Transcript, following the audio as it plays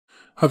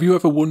Have you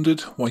ever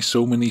wondered why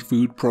so many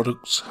food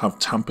products have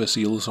tamper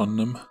seals on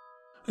them?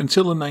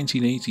 Until the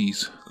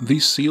 1980s,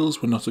 these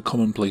seals were not a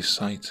commonplace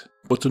sight,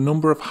 but a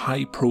number of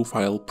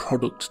high-profile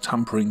product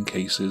tampering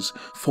cases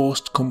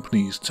forced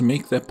companies to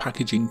make their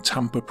packaging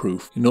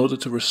tamper-proof in order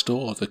to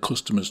restore their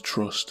customers'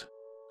 trust.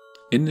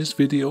 In this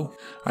video,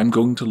 I'm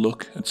going to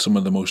look at some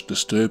of the most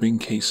disturbing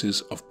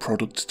cases of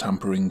product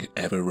tampering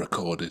ever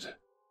recorded.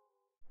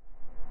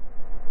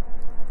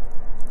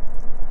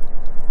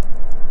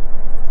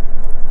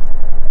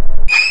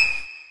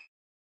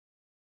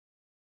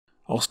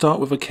 I'll start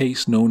with a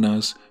case known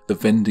as the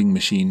vending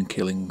machine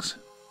killings.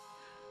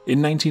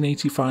 In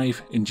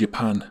 1985 in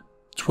Japan,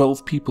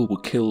 12 people were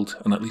killed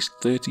and at least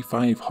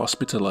 35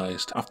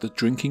 hospitalized after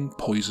drinking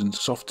poisoned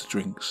soft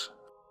drinks.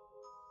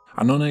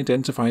 An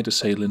unidentified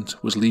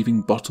assailant was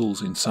leaving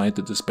bottles inside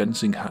the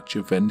dispensing hatch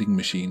of vending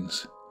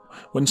machines.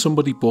 When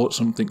somebody bought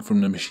something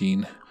from the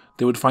machine,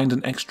 they would find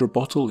an extra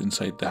bottle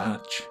inside the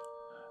hatch.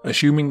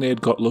 Assuming they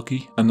had got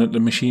lucky and that the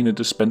machine had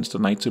dispensed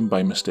an item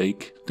by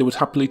mistake, they would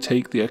happily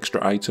take the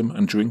extra item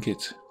and drink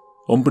it.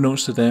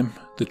 Unbeknownst to them,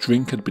 the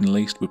drink had been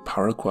laced with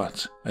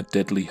paraquat, a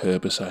deadly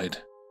herbicide.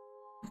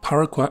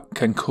 Paraquat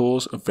can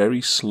cause a very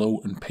slow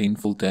and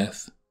painful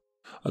death.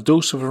 A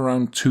dose of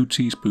around 2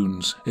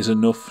 teaspoons is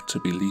enough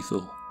to be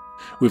lethal.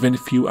 Within a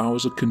few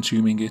hours of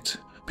consuming it,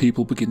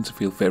 people begin to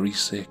feel very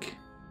sick.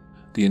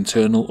 The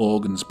internal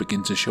organs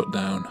begin to shut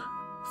down.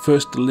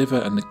 First the liver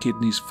and the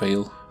kidneys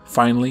fail.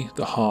 Finally,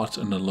 the heart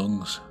and the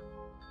lungs.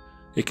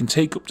 It can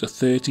take up to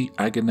 30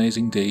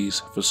 agonizing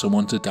days for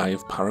someone to die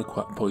of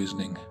paraquat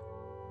poisoning.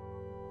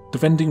 The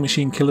vending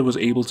machine killer was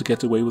able to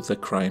get away with their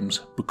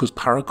crimes because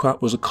paraquat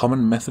was a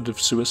common method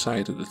of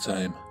suicide at the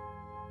time.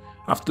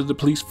 After the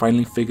police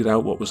finally figured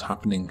out what was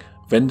happening,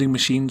 vending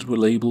machines were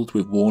labelled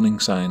with warning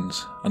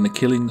signs and the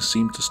killings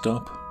seemed to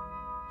stop.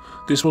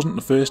 This wasn't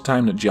the first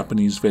time that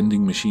Japanese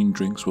vending machine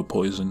drinks were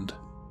poisoned.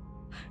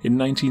 In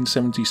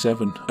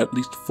 1977, at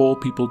least 4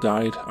 people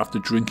died after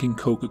drinking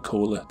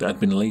Coca-Cola that had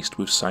been laced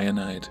with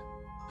cyanide.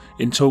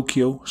 In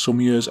Tokyo, some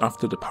years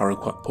after the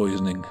paraquat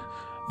poisoning,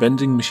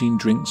 vending machine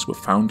drinks were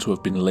found to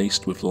have been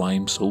laced with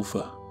lime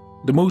sulphur.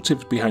 The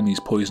motive behind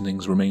these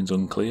poisonings remains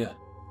unclear.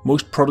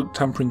 Most product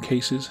tampering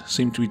cases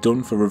seem to be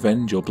done for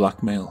revenge or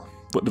blackmail,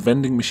 but the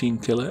vending machine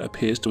killer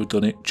appears to have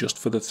done it just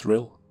for the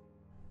thrill.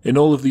 In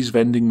all of these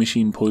vending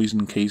machine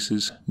poison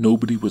cases,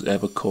 nobody was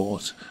ever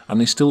caught, and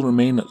they still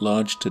remain at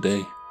large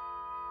today.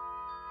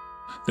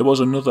 There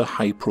was another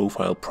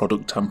high-profile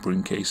product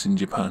tampering case in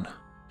Japan.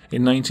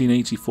 In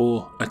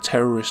 1984, a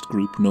terrorist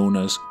group known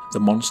as the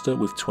Monster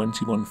with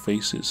 21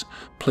 Faces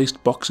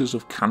placed boxes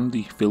of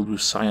candy filled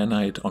with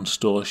cyanide on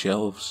store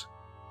shelves.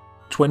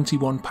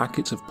 21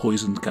 packets of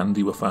poisoned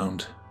candy were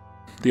found.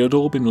 They had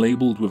all been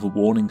labelled with a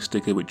warning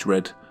sticker which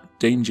read,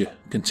 "Danger,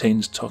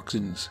 contains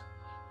toxins."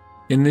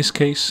 In this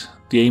case,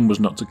 the aim was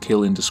not to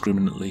kill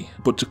indiscriminately,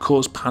 but to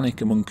cause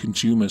panic among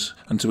consumers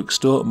and to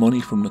extort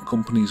money from the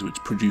companies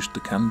which produced the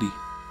candy.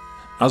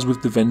 As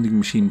with the vending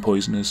machine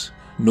poisoners,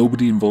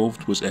 nobody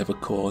involved was ever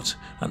caught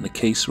and the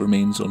case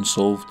remains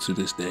unsolved to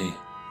this day.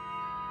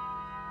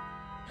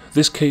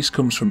 This case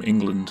comes from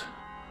England.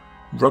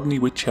 Rodney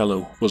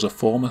Wichello was a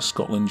former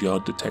Scotland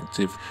Yard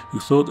detective who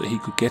thought that he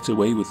could get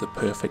away with the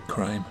perfect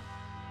crime.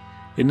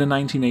 In the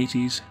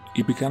 1980s,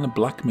 he began a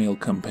blackmail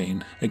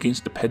campaign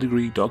against the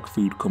Pedigree dog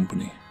food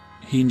company.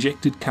 He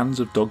injected cans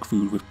of dog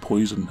food with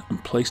poison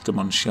and placed them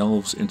on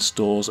shelves in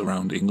stores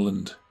around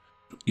England.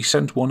 He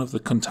sent one of the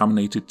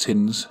contaminated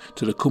tins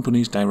to the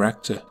company's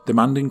director,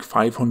 demanding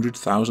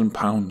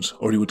 £500,000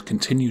 or he would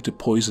continue to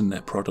poison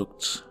their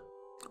products.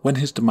 When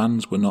his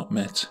demands were not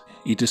met,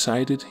 he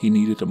decided he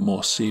needed a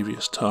more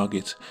serious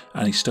target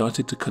and he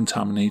started to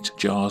contaminate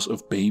jars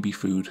of baby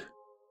food.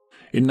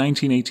 In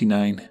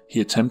 1989,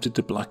 he attempted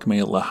to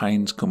blackmail the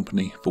Heinz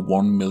company for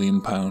 £1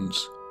 million.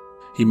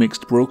 He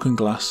mixed broken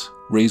glass,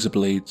 razor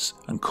blades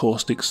and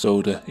caustic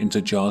soda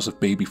into jars of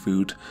baby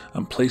food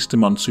and placed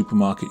them on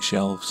supermarket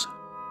shelves.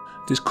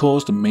 This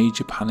caused a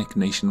major panic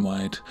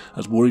nationwide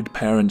as worried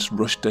parents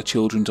rushed their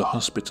children to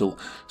hospital,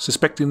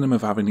 suspecting them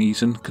of having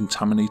eaten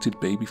contaminated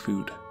baby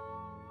food.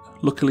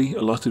 Luckily,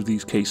 a lot of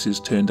these cases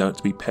turned out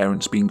to be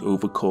parents being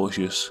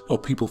overcautious or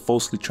people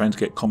falsely trying to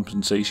get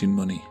compensation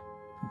money.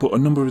 But a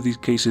number of these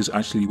cases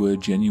actually were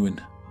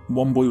genuine.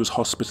 One boy was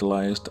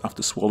hospitalised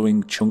after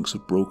swallowing chunks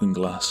of broken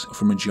glass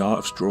from a jar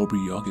of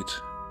strawberry yogurt.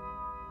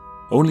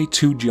 Only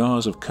 2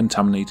 jars of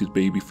contaminated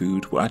baby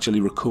food were actually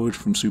recovered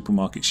from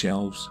supermarket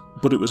shelves,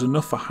 but it was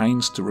enough for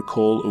Heinz to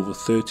recall over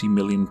 £30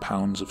 million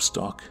of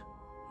stock.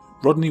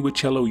 Rodney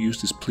Wichello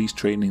used his police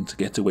training to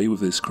get away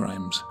with his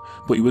crimes,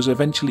 but he was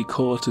eventually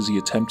caught as he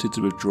attempted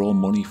to withdraw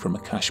money from a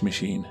cash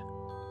machine.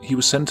 He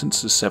was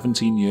sentenced to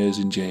 17 years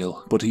in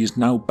jail, but he is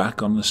now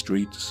back on the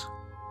streets.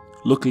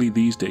 Luckily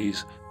these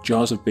days,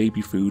 jars of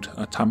baby food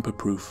are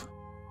tamper-proof.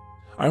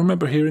 I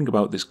remember hearing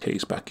about this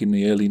case back in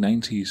the early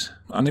 90s,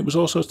 and it was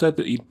also said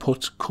that he'd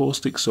put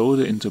caustic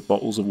soda into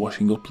bottles of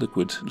washing up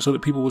liquid so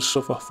that people would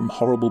suffer from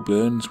horrible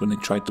burns when they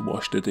tried to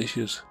wash their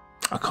dishes.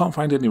 I can't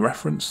find any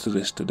reference to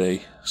this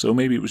today, so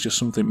maybe it was just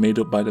something made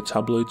up by the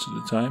tabloids at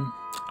the time.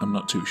 I'm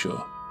not too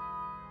sure.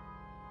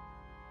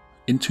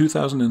 In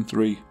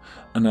 2003,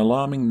 an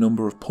alarming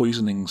number of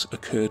poisonings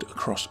occurred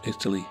across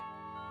Italy.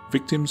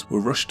 Victims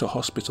were rushed to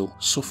hospital,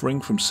 suffering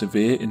from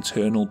severe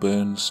internal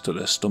burns to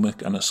their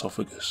stomach and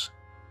esophagus.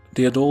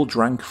 They had all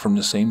drank from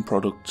the same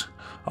product,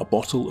 a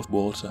bottle of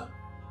water.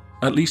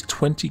 At least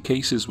 20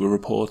 cases were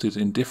reported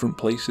in different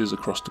places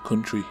across the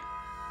country.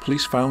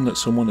 Police found that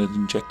someone had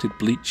injected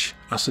bleach,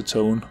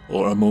 acetone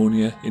or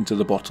ammonia into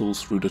the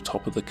bottles through the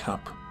top of the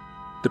cap.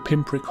 The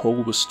pinprick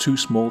hole was too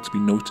small to be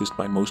noticed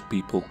by most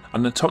people,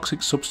 and the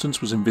toxic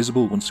substance was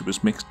invisible once it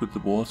was mixed with the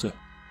water.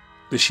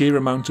 The sheer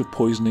amount of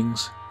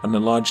poisonings, and the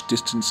large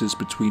distances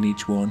between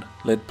each one,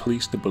 led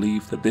police to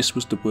believe that this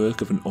was the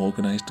work of an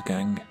organised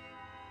gang.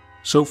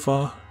 So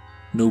far,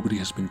 nobody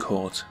has been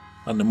caught,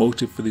 and the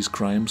motive for these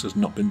crimes has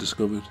not been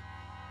discovered.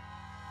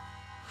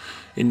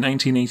 In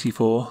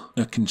 1984,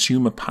 a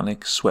consumer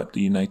panic swept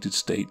the United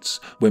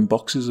States when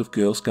boxes of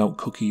Girl Scout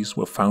cookies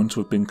were found to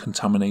have been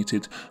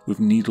contaminated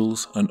with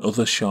needles and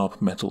other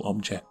sharp metal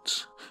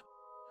objects.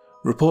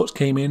 Reports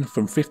came in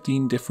from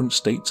 15 different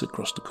states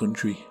across the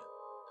country.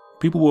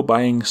 People were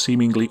buying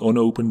seemingly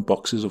unopened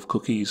boxes of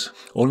cookies,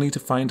 only to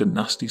find a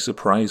nasty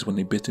surprise when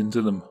they bit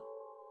into them.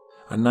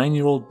 A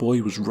 9-year-old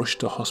boy was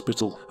rushed to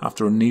hospital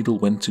after a needle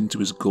went into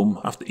his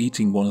gum after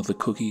eating one of the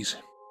cookies.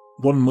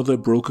 One mother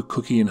broke a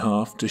cookie in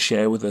half to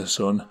share with her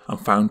son and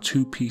found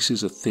 2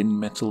 pieces of thin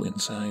metal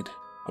inside.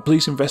 A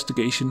police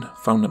investigation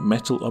found that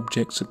metal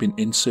objects had been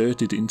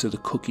inserted into the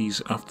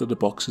cookies after the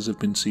boxes had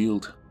been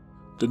sealed.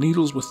 The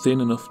needles were thin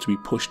enough to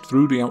be pushed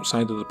through the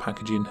outside of the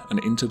packaging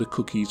and into the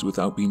cookies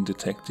without being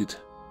detected.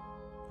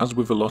 As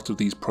with a lot of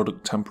these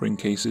product tampering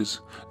cases,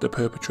 the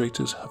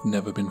perpetrators have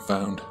never been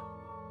found.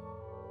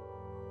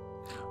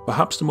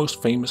 Perhaps the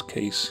most famous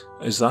case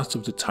is that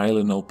of the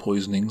Tylenol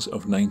poisonings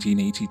of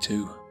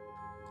 1982.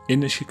 In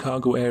the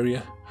Chicago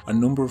area, a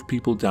number of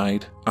people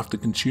died after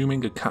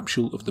consuming a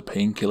capsule of the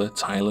painkiller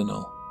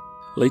Tylenol.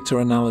 Later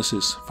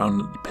analysis found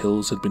that the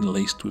pills had been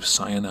laced with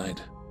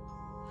cyanide.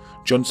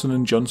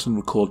 Johnson & Johnson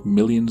recorded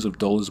millions of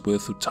dollars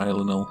worth of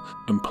Tylenol,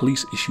 and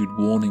police issued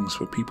warnings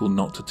for people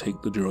not to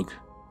take the drug,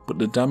 but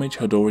the damage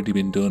had already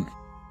been done.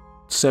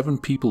 7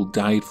 people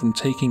died from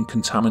taking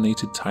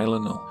contaminated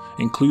Tylenol,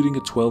 including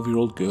a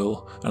 12-year-old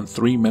girl and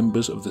 3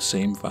 members of the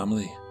same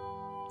family.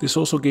 This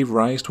also gave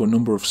rise to a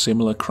number of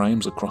similar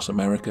crimes across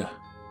America.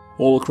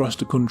 All across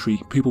the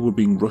country, people were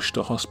being rushed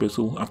to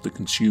hospital after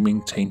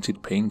consuming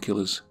tainted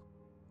painkillers.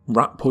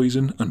 Rat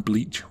poison and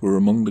bleach were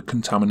among the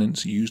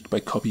contaminants used by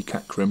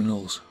copycat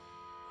criminals.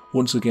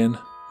 Once again,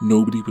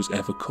 nobody was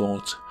ever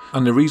caught,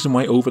 and the reason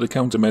why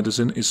over-the-counter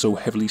medicine is so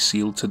heavily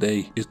sealed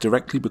today is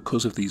directly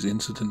because of these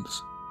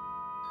incidents.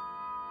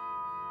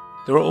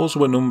 There are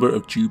also a number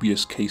of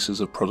dubious cases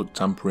of product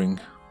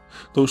tampering.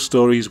 Those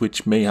stories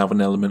which may have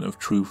an element of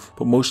truth,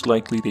 but most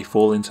likely they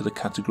fall into the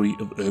category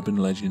of urban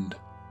legend.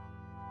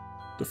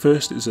 The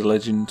first is a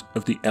legend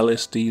of the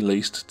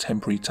LSD-laced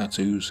temporary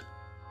tattoos.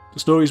 The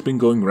story's been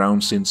going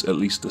around since at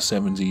least the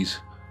 70s.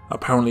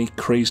 Apparently,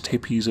 crazed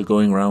hippies are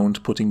going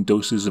around putting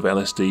doses of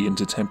LSD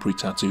into temporary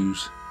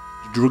tattoos.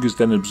 The drug is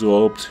then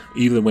absorbed,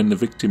 either when the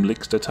victim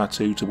licks the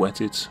tattoo to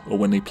wet it, or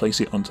when they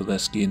place it onto their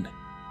skin.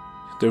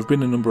 There have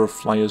been a number of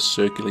flyers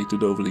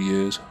circulated over the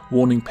years,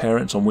 warning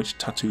parents on which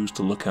tattoos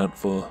to look out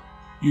for.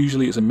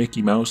 Usually it's a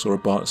Mickey Mouse or a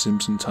Bart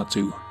Simpson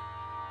tattoo.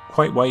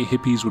 Quite why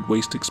hippies would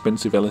waste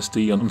expensive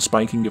LSD on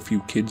spiking a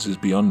few kids is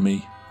beyond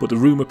me, but the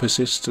rumour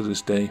persists to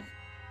this day.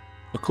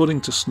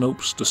 According to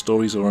Snopes, the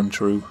stories are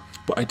untrue,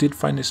 but I did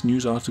find this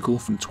news article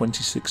from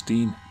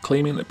 2016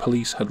 claiming that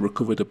police had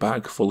recovered a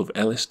bag full of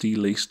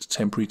LSD-laced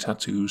temporary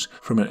tattoos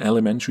from an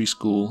elementary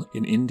school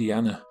in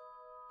Indiana.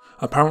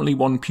 Apparently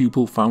one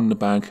pupil found the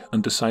bag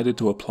and decided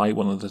to apply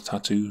one of the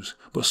tattoos,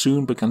 but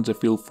soon began to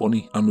feel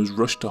funny and was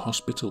rushed to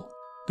hospital.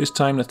 This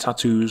time the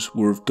tattoos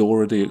were of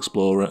Dora the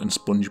Explorer and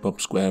SpongeBob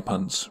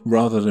SquarePants,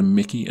 rather than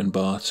Mickey and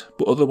Bart,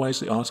 but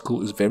otherwise the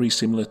article is very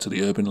similar to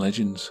the urban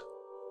legends.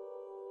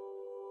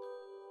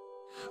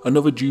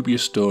 Another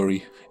dubious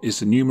story is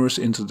the numerous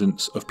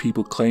incidents of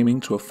people claiming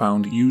to have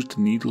found used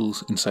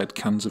needles inside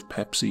cans of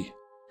Pepsi.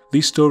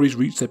 These stories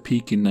reached their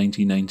peak in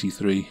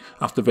 1993,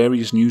 after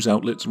various news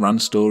outlets ran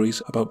stories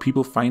about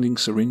people finding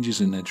syringes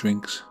in their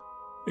drinks.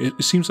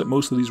 It seems that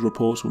most of these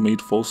reports were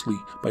made falsely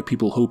by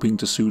people hoping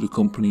to sue the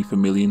company for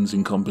millions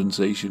in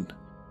compensation.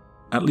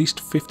 At least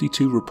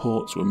 52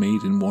 reports were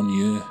made in 1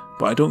 year,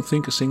 but I don't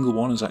think a single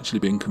one has actually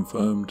been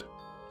confirmed.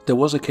 There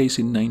was a case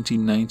in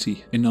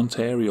 1990 in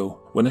Ontario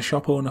when a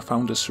shop owner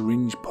found a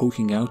syringe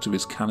poking out of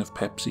his can of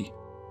Pepsi.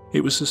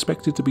 It was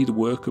suspected to be the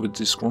work of a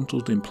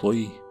disgruntled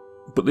employee.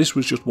 But this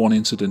was just one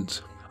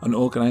incident. An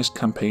organised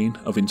campaign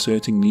of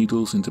inserting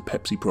needles into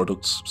Pepsi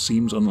products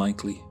seems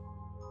unlikely.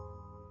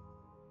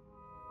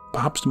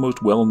 Perhaps the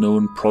most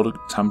well-known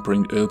product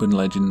tampering urban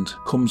legend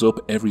comes up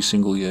every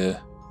single year.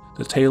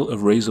 The tale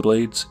of razor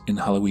blades in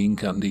Halloween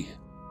candy.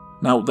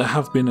 Now, there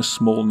have been a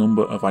small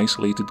number of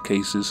isolated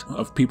cases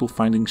of people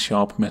finding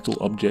sharp metal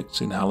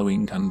objects in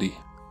Halloween candy.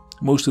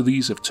 Most of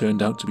these have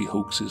turned out to be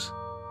hoaxes.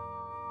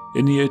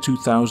 In the year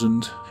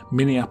 2000,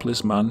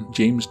 Minneapolis man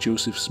James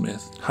Joseph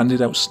Smith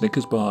handed out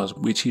Snickers bars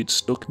which he had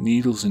stuck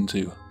needles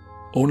into.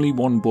 Only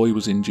one boy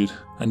was injured,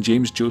 and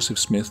James Joseph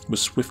Smith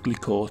was swiftly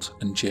caught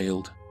and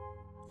jailed.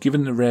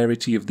 Given the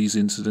rarity of these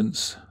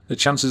incidents, the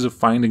chances of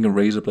finding a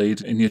razor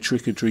blade in your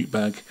trick-or-treat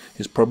bag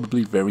is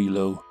probably very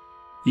low.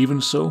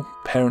 Even so,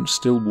 parents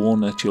still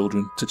warn their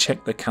children to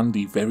check their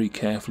candy very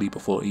carefully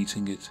before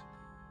eating it.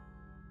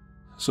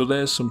 So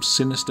there's some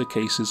sinister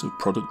cases of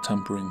product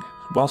tampering.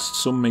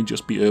 Whilst some may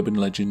just be urban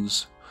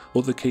legends,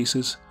 other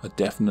cases are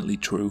definitely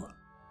true.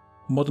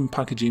 Modern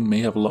packaging may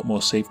have a lot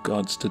more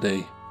safeguards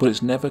today, but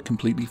it's never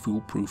completely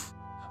foolproof.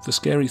 The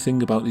scary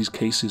thing about these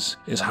cases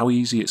is how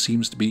easy it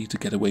seems to be to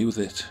get away with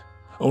it.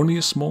 Only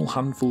a small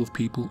handful of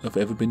people have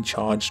ever been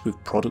charged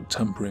with product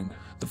tampering.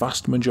 The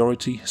vast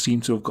majority seem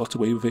to have got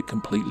away with it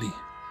completely.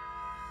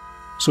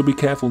 So be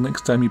careful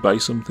next time you buy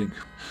something,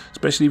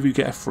 especially if you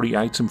get a free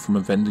item from a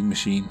vending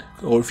machine,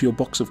 or if your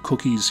box of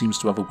cookies seems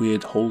to have a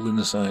weird hole in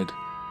the side.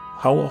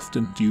 How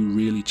often do you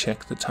really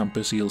check the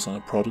tamper seals on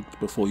a product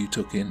before you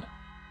tuck in?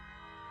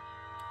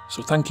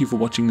 So thank you for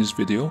watching this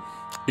video.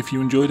 If you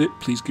enjoyed it,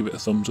 please give it a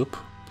thumbs up.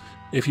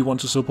 If you want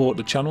to support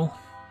the channel,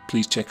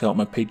 please check out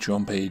my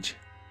Patreon page.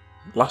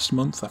 Last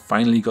month I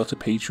finally got a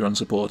Patreon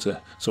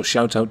supporter, so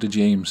shout out to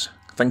James.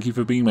 Thank you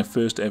for being my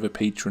first ever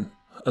patron.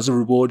 As a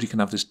reward you can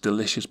have this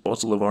delicious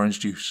bottle of orange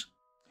juice.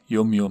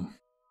 Yum yum.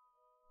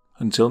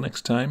 Until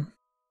next time,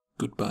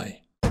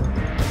 goodbye.